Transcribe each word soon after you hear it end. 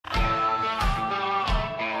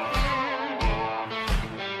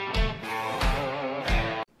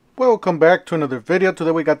Welcome back to another video.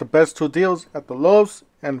 Today we got the best 2 deals at the Lowe's,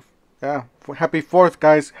 and yeah, happy 4th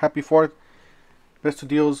guys, happy 4th. Best 2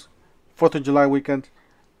 deals, 4th of July weekend.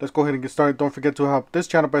 Let's go ahead and get started. Don't forget to help this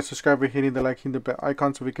channel by subscribing, hitting the like, hitting the bell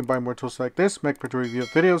icon so we can buy more tools like this, make better review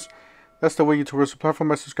videos. That's the way YouTubers support for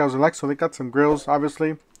my subscribers and likes. So they got some grills,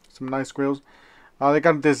 obviously, some nice grills. They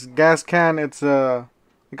got this gas can. It's they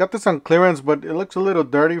got this on clearance, but it looks a little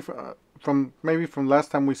dirty from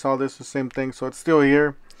last time we saw this, the same thing. So it's still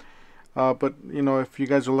here. But you know, if you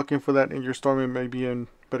guys are looking for that in your store, it may be in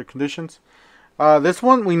better conditions. This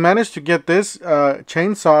one, we managed to get this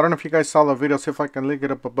chainsaw. I don't know if you guys saw the video, see if I can link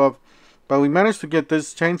it up above. But we managed to get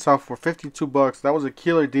this chainsaw for 52 bucks. That was a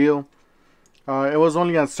killer deal. It was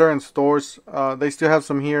only at certain stores. They still have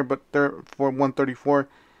some here, but they're for 134.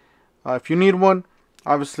 If you need one,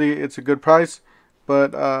 obviously it's a good price.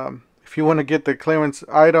 But if you want to get the clearance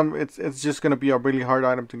item, it's just going to be a really hard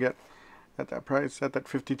item to get at that price, at that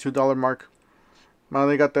 $52 mark. Now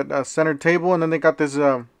they got that center table, and then they got this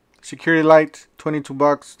security light, 22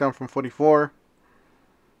 bucks, down from 44.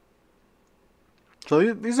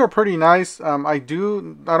 So these are pretty nice. I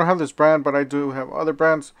don't have this brand, but I do have other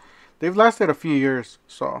brands. They've lasted a few years.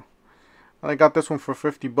 So I got this one for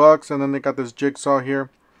 50 bucks, and then they got this jigsaw here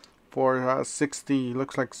for 60,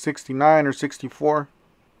 looks like 69 or 64.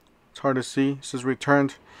 It's hard to see. It says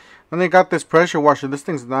returned. And they got this pressure washer. This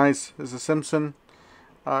thing's nice. It's a Simpson.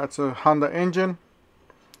 It's a Honda engine.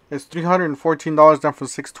 It's $314, down from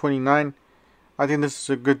 $629. I think this is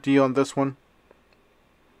a good deal on this one,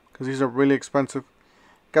 because these are really expensive.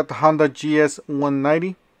 Got the Honda GS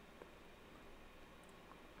 190.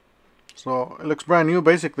 So it looks brand new,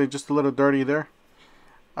 basically, just a little dirty there.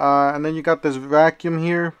 And then you got this vacuum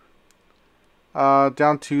here,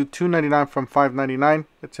 down to $299 from $599.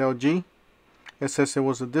 It's LG. It says it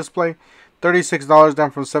was a display. $36, down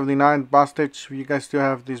from $79. Bostitch. You guys still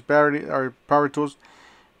have these battery or power tools.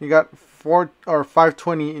 You got 4 or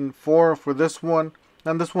 520 in 4 for this one.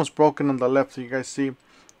 And this one's broken on the left, so you guys see.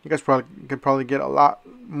 You guys could probably get a lot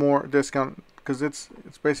more discount, because it's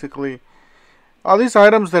basically all these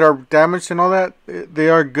items that are damaged and all that. They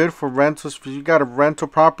are good for rentals. If you got a rental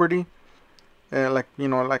property, like, you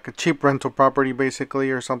know, like a cheap rental property basically,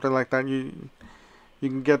 or something like that. You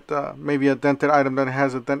can get maybe a dented item that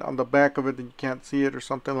has a dent on the back of it and you can't see it, or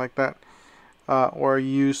something like that. Or a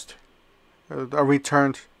used, a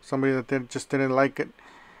returned, somebody that just didn't like it.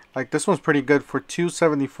 Like this one's pretty good for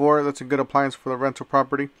 $274. That's a good appliance for the rental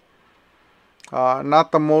property.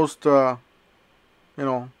 Not the most, you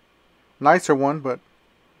know, nicer one, but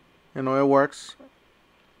you know, it works.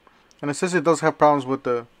 And it says it does have problems with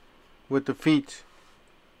the feet.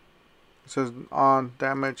 It says on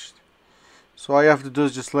damaged. So all you have to do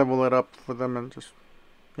is just level it up for them, and just,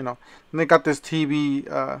 you know. And they got this TV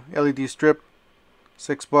LED strip,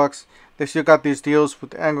 $6. They still got these deals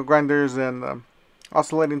with the angle grinders and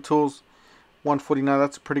oscillating tools, $149.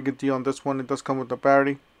 That's a pretty good deal on this one. It does come with a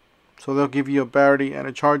battery, so they'll give you a battery and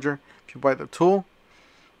a charger if you buy the tool.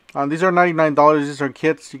 These are $99. These are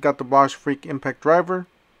kits. You got the Bosch Freak Impact Driver,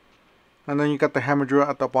 and then you got the hammer drill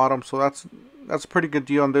at the bottom. So that's a pretty good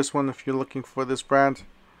deal on this one if you're looking for this brand.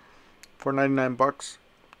 For 99 bucks,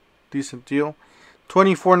 decent deal.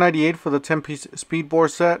 $24.98 for the 10-piece speed bore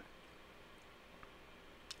set,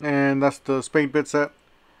 and that's the spade bit set.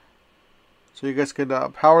 So you guys could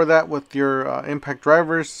power that with your impact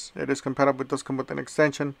drivers. It is compatible. It does come with an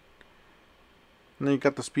extension. And then you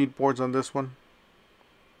got the speed boards on this one.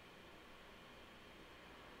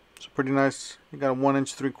 It's pretty nice. You got a 1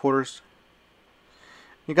 inch 3/4.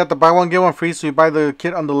 You got the buy one get one free, so you buy the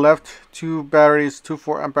kit on the left, 2 batteries, 2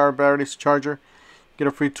 4-amp-hour batteries, charger, get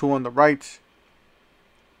a free tool on the right.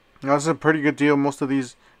 Now this is a pretty good deal. Most of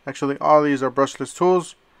these, actually all these, are brushless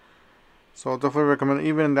tools, so I'll definitely recommend it.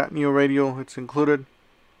 Even in that new radio, it's included.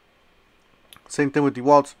 Same thing with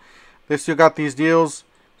DeWalt's. They still got these deals,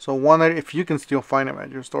 so if you can still find them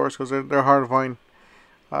at your stores, because they're hard to find.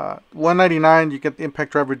 $199, you get the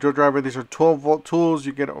impact driver, drill driver. These are 12-volt tools.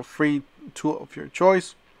 You get a free tool of your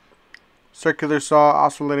choice. Circular saw,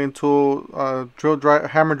 oscillating tool,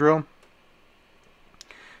 hammer drill,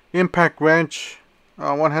 impact wrench,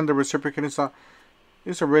 one-handed reciprocating saw.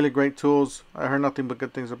 These are really great tools. I heard nothing but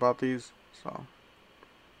good things about these. So,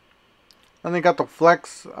 and they got the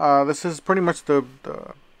flex. This is pretty much the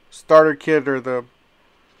starter kit, or the,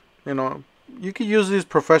 you know, you could use these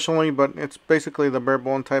professionally, but it's basically the bare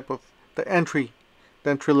bone type of the entry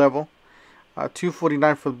level.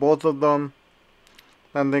 $249 for both of them.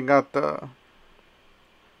 Then they got the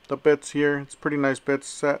bits here. It's pretty nice bits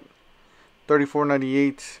set.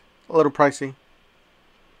 $34.98. A little pricey.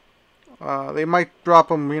 They might drop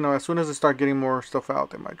them, you know, as soon as they start getting more stuff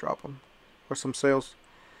out, they might drop them or some sales.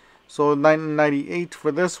 So $9.98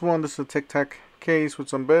 for this one. This is a Tic Tac case with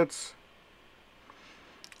some bits.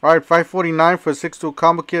 Alright, $5.49 for a 6-tool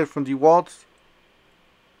combo kit from DeWalt.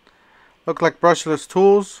 Look like brushless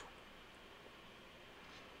tools.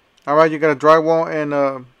 Alright, you got a drywall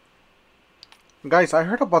and guys, I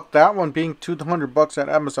heard about that one being $200 at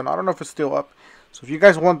Amazon. I don't know if it's still up. So if you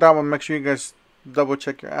guys want that one, make sure you guys double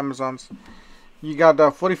check your Amazons. You got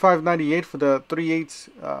 $45.98 for the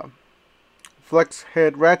 3/8 flex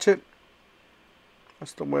head ratchet.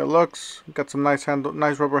 That's the way it looks. Got some nice handle,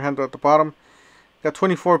 nice rubber handle at the bottom. Got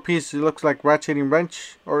 24 pieces. It looks like ratcheting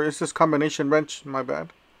wrench, or is this combination wrench? My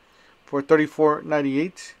bad. For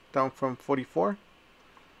 $34.98, down from $44.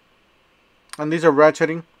 And these are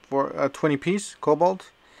ratcheting for a 20 piece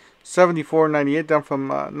cobalt. $74.98, down from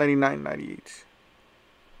 $99.98.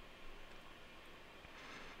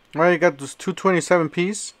 Alright, you got this 227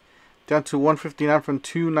 piece down to $159 from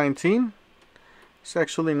 $219. It's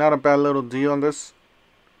actually not a bad little deal on this.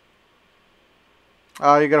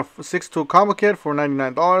 You got a 6-tool combo kit for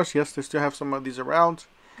 $99. Yes, they still have some of these around.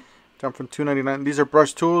 Down from $299. These are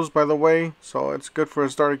brush tools, by the way, so it's good for a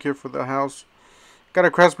starter kit for the house. Got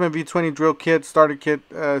a Craftsman V20 drill kit, starter kit,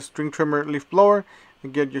 string trimmer, leaf blower,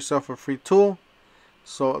 and get yourself a free tool.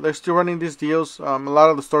 So they're still running these deals. A lot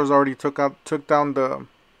of the stores already took down the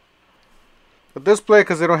display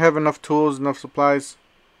because they don't have enough tools, enough supplies.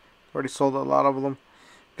 Already sold a lot of them.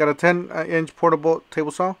 Got a 10-inch portable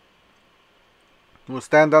table saw. It will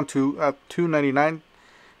stand down to $299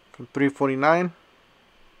 from $349.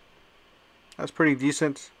 That's pretty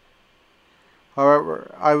decent.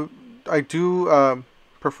 However, I do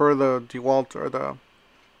prefer the DeWalt or the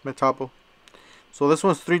Metabo. So this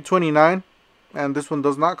one's $329, and this one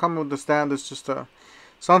does not come with the stand. It's just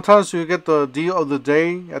sometimes you get the deal of the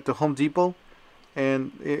day at the Home Depot,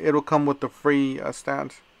 and it'll come with the free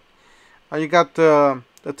stand. You got the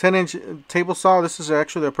 10-inch table saw. This is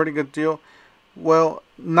actually a pretty good deal. Well,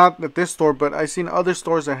 not at this store, but I've seen other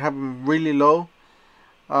stores that have them really low.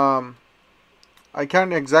 I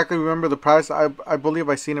can't exactly remember the price. I believe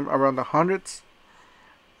I seen them around the hundreds,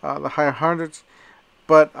 the higher hundreds.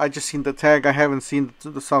 But I just seen the tag. I haven't seen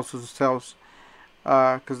the saws themselves,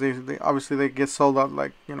 because they obviously they get sold out,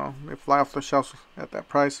 like, you know, they fly off the shelves at that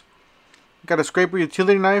price. Got a scraper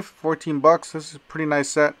utility knife, $14. This is a pretty nice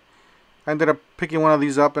set. I ended up picking one of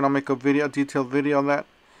these up, and I'll make a detailed video on that.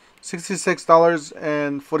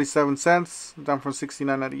 $66.47, down from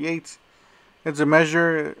 $69.98. It's a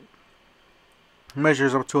measure.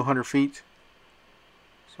 Measures up to 100 feet.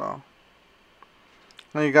 So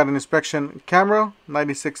now you got an inspection camera,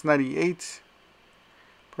 $96.98.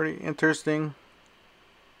 Pretty interesting.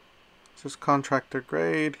 It's just contractor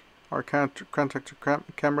grade or contractor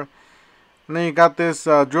camera. And then you got this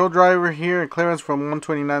drill driver here, clearance from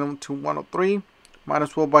 129 to 103. Might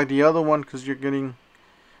as well buy the other one because you're getting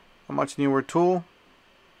a much newer tool,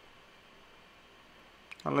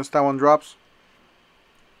 unless that one drops.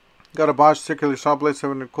 Got a Bosch circular saw blade,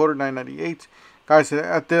 7 1/4, $9.98. Guys,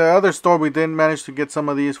 at the other store we did manage to get some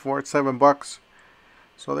of these for $7.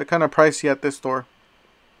 So they're kind of pricey at this store.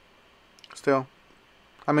 Still,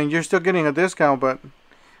 I mean, you're still getting a discount, but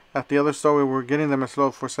at the other store we were getting them as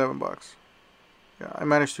low for $7. Yeah, I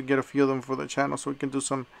managed to get a few of them for the channel, so we can do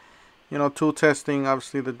some, you know, tool testing,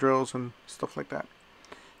 obviously the drills and stuff like that.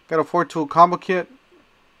 Got a 4-tool combo kit,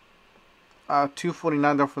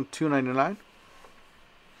 $249, down from $299.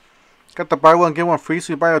 Got the buy one get one free.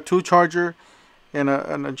 So you buy a tool charger and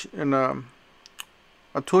a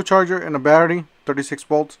tool charger and a battery, 36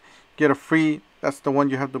 volts. Get a free. That's the one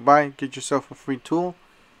you have to buy. Get yourself a free tool.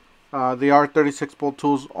 They are 36 volt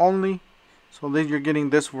tools only. So then you're getting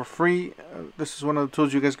this for free. This is one of the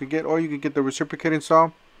tools you guys could get, or you could get the reciprocating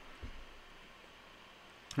saw.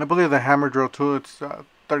 I believe the hammer drill too. It's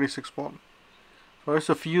 36 volt. So there's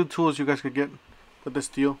a few tools you guys could get with this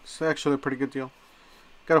deal. It's actually a pretty good deal.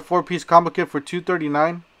 Got a 4-piece combo kit for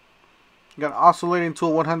 $239. You got an oscillating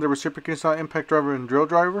tool, 100 reciprocating saw, impact driver, and drill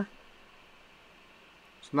driver.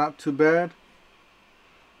 It's not too bad.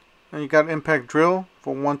 And you got an impact drill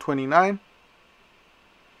for $129.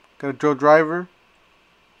 Got a drill driver,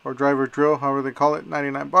 or driver drill, however they call it,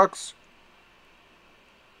 $99.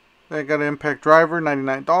 Then got an impact driver,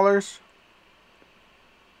 $99.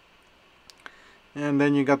 And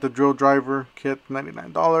then you got the drill driver kit,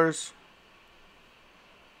 $99.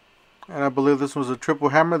 And I believe this was a triple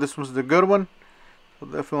hammer. This was the good one. So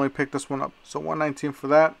definitely pick this one up. So $119 for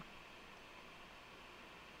that.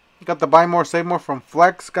 You got the buy more, save more from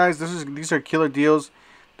Flex, guys. These are killer deals.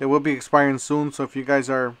 They will be expiring soon. So if you guys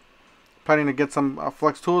are planning to get some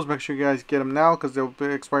flex tools, make sure you guys get them now because they'll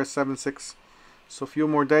expire 7/6, so a few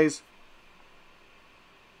more days.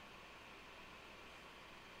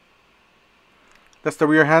 That's the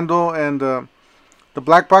rear handle, and the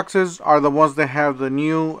black boxes are the ones that have the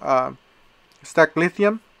new stacked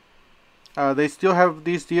lithium. They still have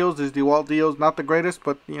these deals, these DeWalt deals, not the greatest,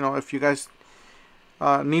 but you know, if you guys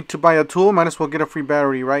need to buy a tool, might as well get a free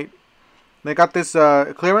battery, right? They got this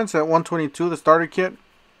clearance at 122, the starter kit.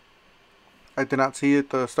 I did not see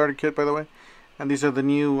it, the starter kit, by the way. And these are the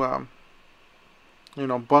new, you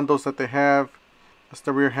know, bundles that they have. That's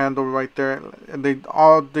the rear handle right there, and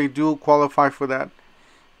they do qualify for that,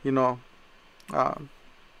 you know,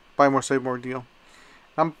 buy more save more deal.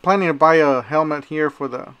 I'm planning to buy a helmet here for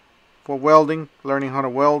welding, learning how to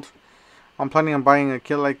weld. I'm planning on buying a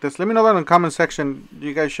kit like this. Let me know that in the comment section.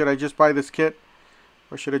 You guys, should I just buy this kit,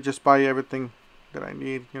 or should I just buy everything that I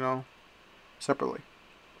need, you know, separately?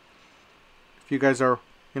 If you guys are,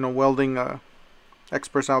 you know, welding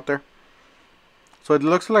experts out there. So it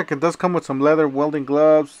looks like it does come with some leather welding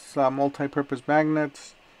gloves, multi-purpose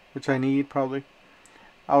magnets, which I need probably.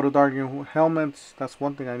 Out of dark helmets, that's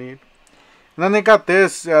one thing I need. And then they got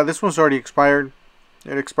this. This one's already expired.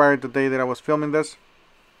 It expired the day that I was filming this.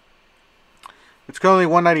 It's currently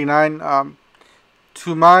 $199.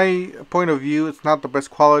 To my point of view, it's not the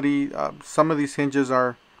best quality. Some of these hinges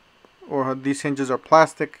are,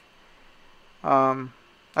 plastic.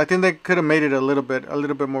 I think they could have made it a little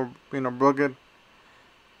bit more, you know, rugged.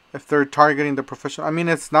 If they're targeting the professional, I mean,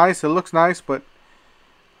 it's nice. It looks nice, but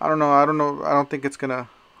I don't know. I don't think it's gonna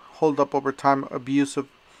hold up over time. Abuse of,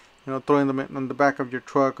 you know, throwing them in the back of your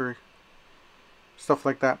truck or stuff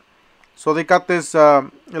like that. So they got this.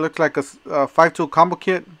 It looks like a 5-tool combo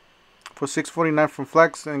kit for $649 from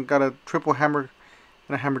Flex, and got a triple hammer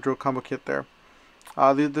and a hammer drill combo kit there.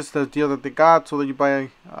 This is the deal that they got. So that you buy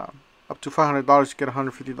up to $500, you get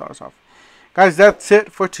 $150 off. Guys, that's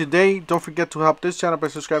it for today. Don't forget to help this channel by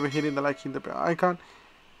subscribing, hitting the like, hitting the bell icon,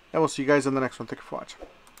 and we'll see you guys in the next one. Thank you for watching.